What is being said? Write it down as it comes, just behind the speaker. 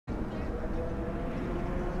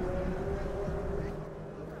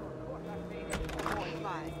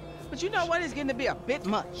ride. But you know what? It's getting to be a bit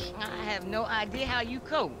much. I have no idea how you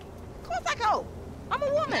cope. Of course I go. I'm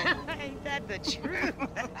a woman. Ain't that the truth?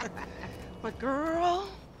 But girl,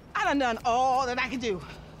 I done all that I can do.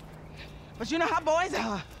 But you know how boys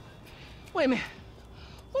are. Wait a minute.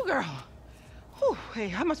 Oh, girl. Whew, hey,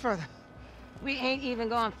 how much further? We ain't even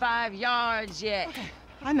gone 5 yards yet. Okay,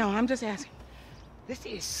 I know, I'm just asking. This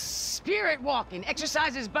is spirit walking.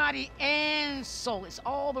 Exercises body and soul. It's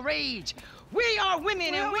all the rage. We are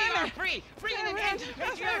women and we are free. Free in the age of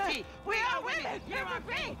patriarchy. We are women. You are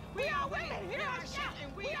free. We are women. You are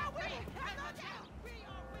shouting. We are women. Have no doubt. We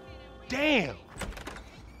are women and we Damn!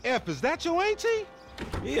 F, is that your auntie?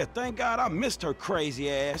 Yeah, thank God I missed her crazy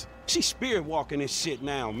ass. She's spirit walking this shit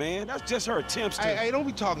now, man. That's just her attempts to... Hey, don't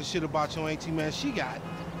be talking shit about your auntie, man. She got it.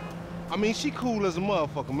 I mean, she cool as a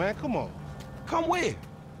motherfucker, man. Come on. Come where?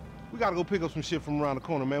 We gotta go pick up some shit from around the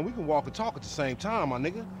corner, man. We can walk and talk at the same time, my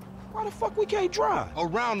nigga. Why the fuck we can't drive?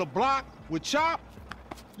 Around the block with Chop?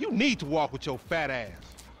 You need to walk with your fat ass.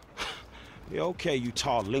 Yeah, okay, you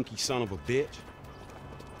tall, linky son of a bitch.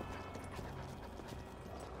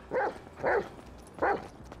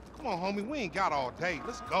 Come on, homie. We ain't got all day.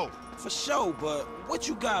 Let's go. For sure, but what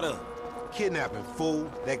you got up? Kidnapping, fool.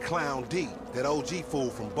 That clown D. That OG fool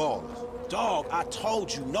from Ballers. Dog, I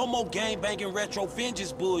told you, no more gang-banging retro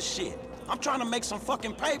vengeance bullshit. I'm trying to make some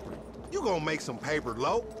fucking paper. You gonna make some paper,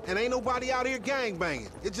 Lo. And ain't nobody out here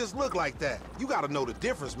gangbanging. It just look like that. You gotta know the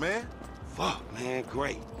difference, man. Fuck, man,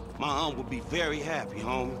 great. My aunt would be very happy,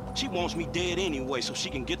 homie. She wants me dead anyway so she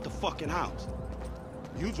can get the fucking house.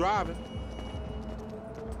 You driving.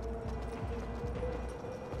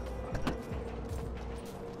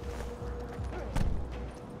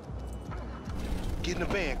 Get in the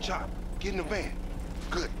van, Chop. Get in the van.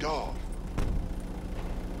 Good dog.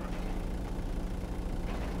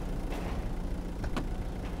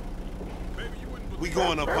 We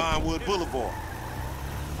going up Vinewood Boulevard.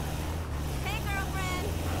 Hey, girlfriend.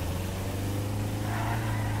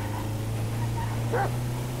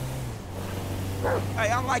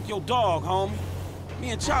 Hey, I like your dog, homie.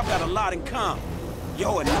 Me and Chop got a lot in common.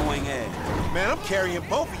 Yo annoying ass. Man, I'm carrying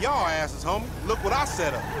both of y'all asses, homie. Look what I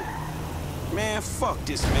set up. Man, fuck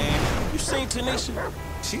this, man. You seen Tanisha?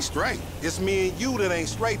 She straight. It's me and you that ain't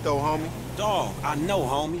straight, though, homie. Dog, I know,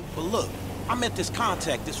 homie. But look, I met this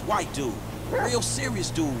contact, this white dude. Real serious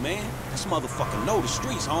dude, man. This motherfucker know the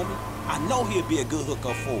streets, homie. I know he'll be a good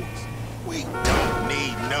hookup for us. We don't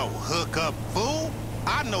need no hookup, fool.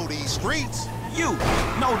 I know these streets. You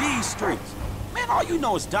know these streets. Man, all you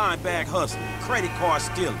know is dime bag hustling, credit card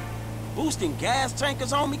stealing, boosting gas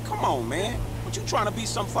tankers, homie. Come on, man. What, you trying to be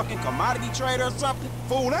some fucking commodity trader or something?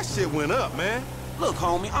 Fool, that shit went up, man. Look,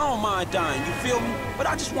 homie, I don't mind dying, you feel me? But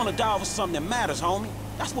I just want to die over something that matters, homie.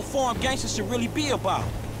 That's what foreign gangsters should really be about.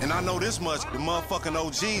 And I know this much, the motherfucking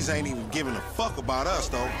OGs ain't even giving a fuck about us,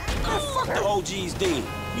 though. Man, fuck the OGs then.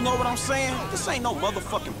 You know what I'm saying? This ain't no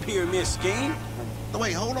motherfucking pyramid scheme.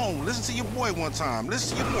 Wait, hold on. Listen to your boy one time.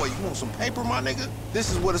 Listen to your boy. You want some paper, my nigga? This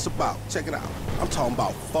is what it's about. Check it out. I'm talking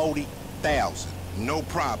about 40,000. No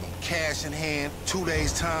problem. Cash in hand, 2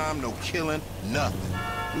 days time, no killing, nothing.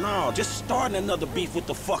 No, just starting another beef with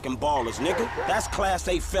the fucking Ballers, nigga. That's Class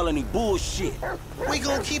A felony bullshit. We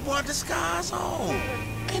gonna keep our disguise on.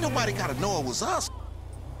 Ain't nobody gotta know it was us.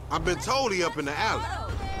 I've been told he up in the alley.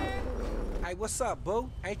 Hey, what's up, boo?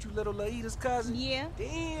 Ain't you little Laida's cousin? Yeah.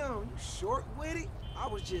 Damn, you short with it? I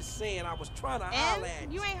was just saying I was trying to holler at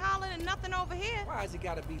And you ain't hollering at nothing over here. Why's it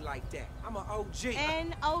gotta be like that? I'm an OG.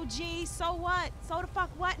 And OG, so what? So the fuck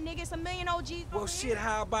what, nigga? It's a million OGs Well, over shit, here.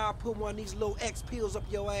 how about I put one of these little X pills up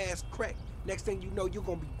your ass crack? Next thing you know, you're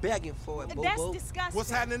gonna be begging for it, boo-boo. That's disgusting. What's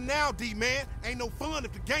happening now, D-man? Ain't no fun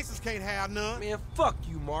if the gangsters can't have none. Man, fuck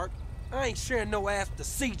you, Mark. I ain't sharing no ass to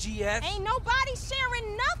CGF. Ain't nobody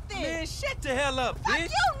sharing nothing. Man, shut the hell up, fuck bitch.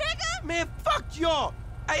 you, nigga. Man, fuck y'all.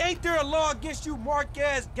 Hey, ain't there a law against you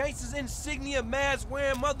mark-ass gangsters, insignia,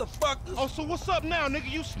 mask-wearing motherfuckers? Oh, so what's up now, nigga?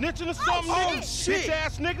 You snitching or something, Oh, nigga? shit.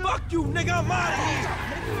 Bitch-ass nigga. Fuck you, nigga. I'm out of here.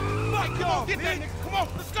 Fuck Come y'all, on, get that bitch. nigga. Come on,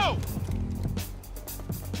 let's go.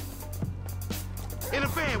 In the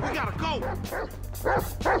van, we gotta go.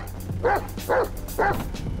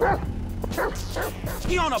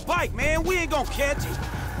 He on a bike, man. We ain't gonna catch him.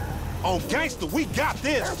 On gangster, we got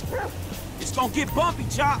this. It's gonna get bumpy,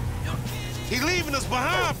 Chop. He leaving us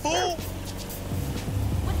behind, fool.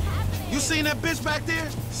 What's happening? You seen that bitch back there?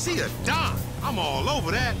 She a dime. I'm all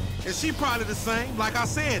over that. And she probably the same. Like I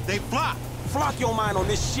said, they flock. Flock your mind on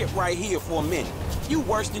this shit right here for a minute. You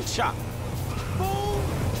worse than Chop. Fool.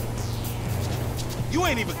 You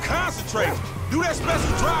ain't even concentrating. Do that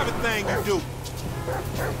special driving thing you do.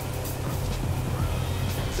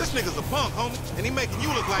 This nigga's a punk, homie, and he making you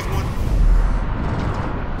look like one.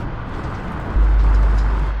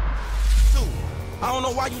 Dude, I don't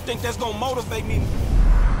know why you think that's gonna motivate me.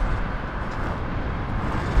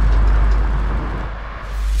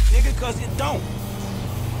 Nigga, cause it don't.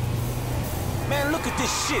 Man, look at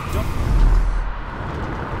this shit, though.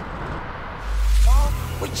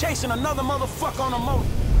 We chasing another motherfucker on a motor.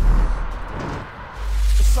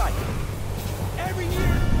 It's like every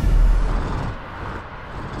year.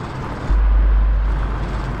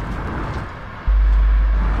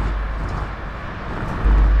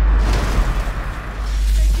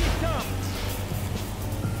 They get dumb.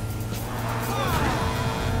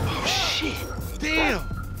 Oh, shit. Damn.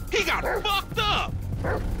 He got fucked up.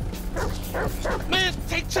 Man,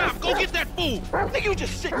 take Chop. Go get that fool. Nigga, you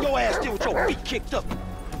just sitting your ass there with your feet kicked up.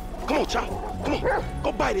 Come on, Chop. Come on.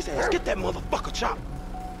 Go bite his ass. Get that motherfucker, Chop.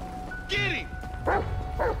 Get him.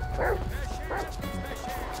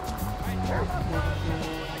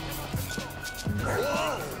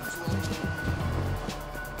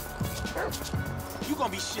 You gonna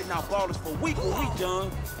be shitting out ballers for weeks when we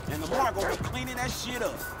done, and Lamar gonna be cleaning that shit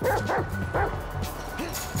up.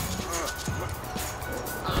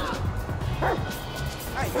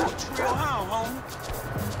 Hey, you a trill hound, homie.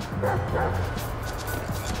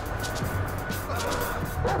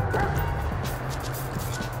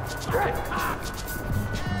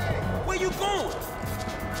 Where you going?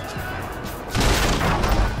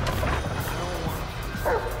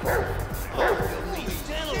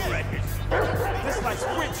 This like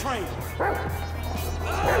sprint training.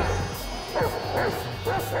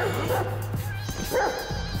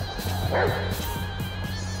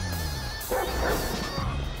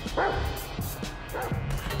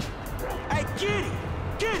 Hey, get it!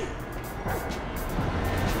 Get it!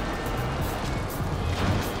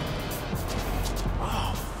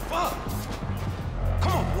 Oh, fuck!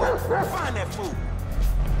 Come on, boy. Find that fool.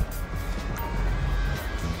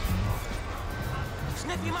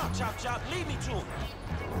 Sniff him out, Chop Chop. Lead me to him.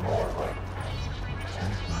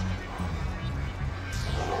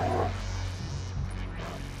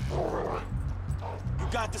 You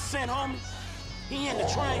got the scent, homie? He in the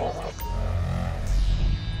train.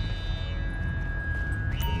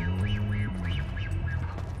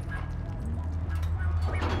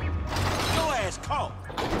 Your ass caught.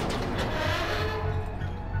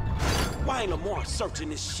 Why ain't Lamar searching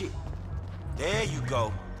this shit? There you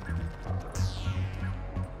go.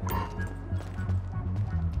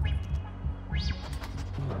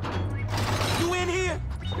 You in here?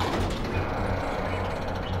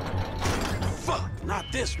 Fuck, not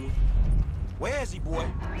this one. Where is he, boy?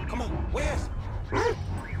 Come on, where is he?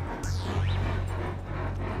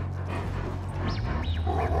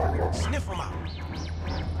 Sniff him out.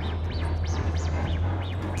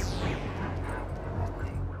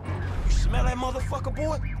 You smell that motherfucker,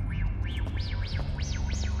 boy?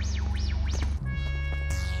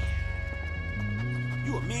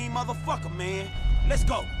 You a mean motherfucker, man. Let's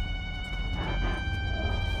go.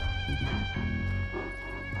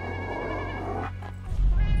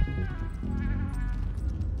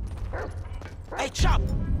 Hey, Chop!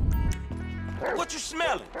 What you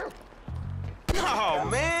smelling? Oh,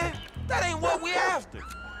 man! That ain't what we after!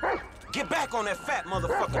 Get back on that fat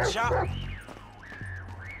motherfucker, Chop!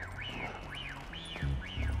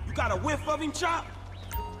 You got a whiff of him, Chop?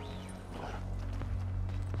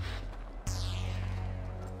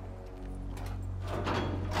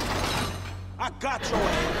 I got your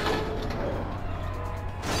ass!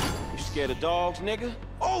 You scared of dogs, nigga?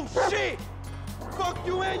 Oh, shit! Fuck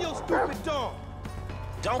you and your stupid dog!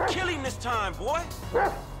 Don't kill him this time, boy!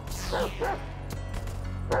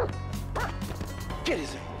 Get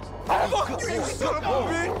his ass! Fuck you, son of a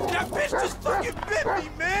bitch! That bitch just fucking bit me,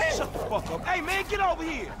 man! Shut the fuck up. Hey, man, get over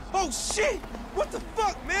here! Oh, shit! What the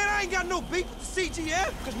fuck, man? I ain't got no beef with the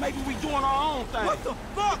CGF! Cause maybe we doing our own thing. What the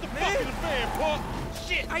fuck, man? Fuck the fan, punk.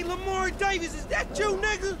 Shit! Hey, Lamar Davis, is that you,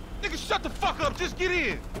 nigga? Nigga, shut the fuck up. Just get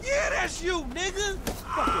in. Yeah, that's you, nigga!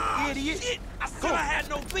 Fucking idiot! Shit! I said I had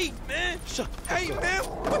no beef, man! Shut the fuck Hey, up. man,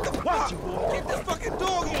 what the Watch fuck? you, boy. Get this fucking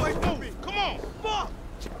dog away from me! Come on. Fuck!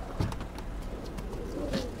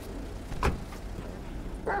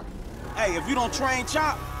 Hey, if you don't train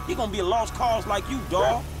Chop, he gonna be a lost cause like you,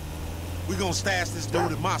 dawg. We gonna stash this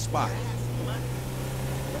dude at my spot.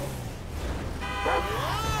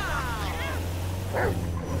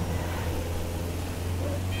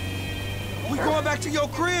 We going back to your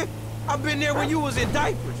crib? I've been there when you was in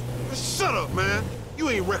diapers. Shut up, man. You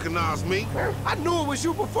ain't recognize me. I knew it was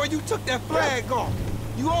you before you took that flag off.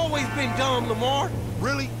 You always been dumb, Lamar.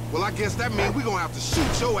 Really? Well, I guess that means we gonna have to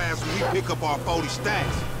shoot your ass when we pick up our 40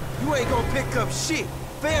 stacks. You ain't gonna pick up shit.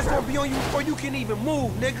 feds gonna be on you before you can even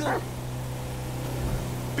move, nigga.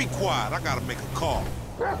 Be quiet, I gotta make a call.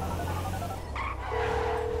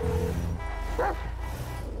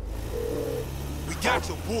 We got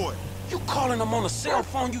your boy. You calling them on a cell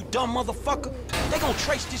phone, you dumb motherfucker? They gonna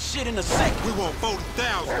trace this shit in a second. We want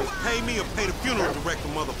 40,000. Pay me or pay the funeral director,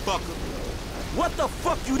 motherfucker. What the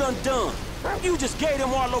fuck you done? You just gave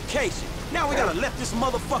them our location. Now we gotta let this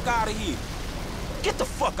motherfucker out of here. Get the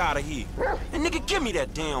fuck out of here. And nigga, give me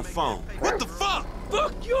that damn phone. What the fuck?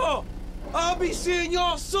 Fuck y'all. I'll be seeing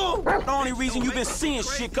y'all soon. The only reason you been seeing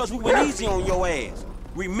shit cause we went easy on your ass.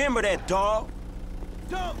 Remember that, dog?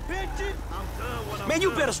 Dumb bitches. Man,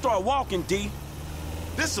 you better start walking, D.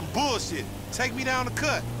 This some bullshit. Take me down the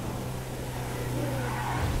cut.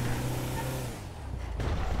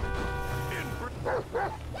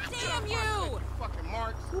 Damn you! Fucking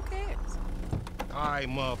marks. Who cares? All right,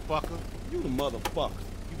 motherfucker. You the motherfucker.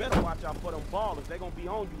 You better watch out for them ballers. They gonna be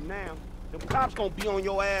on you now. Them cops gonna be on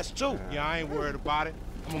your ass, too. Yeah, I ain't worried about it.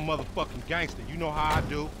 I'm a motherfucking gangster. You know how I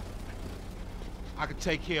do. I can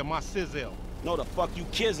take care of my sizzle. No, the fuck you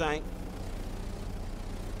kids ain't.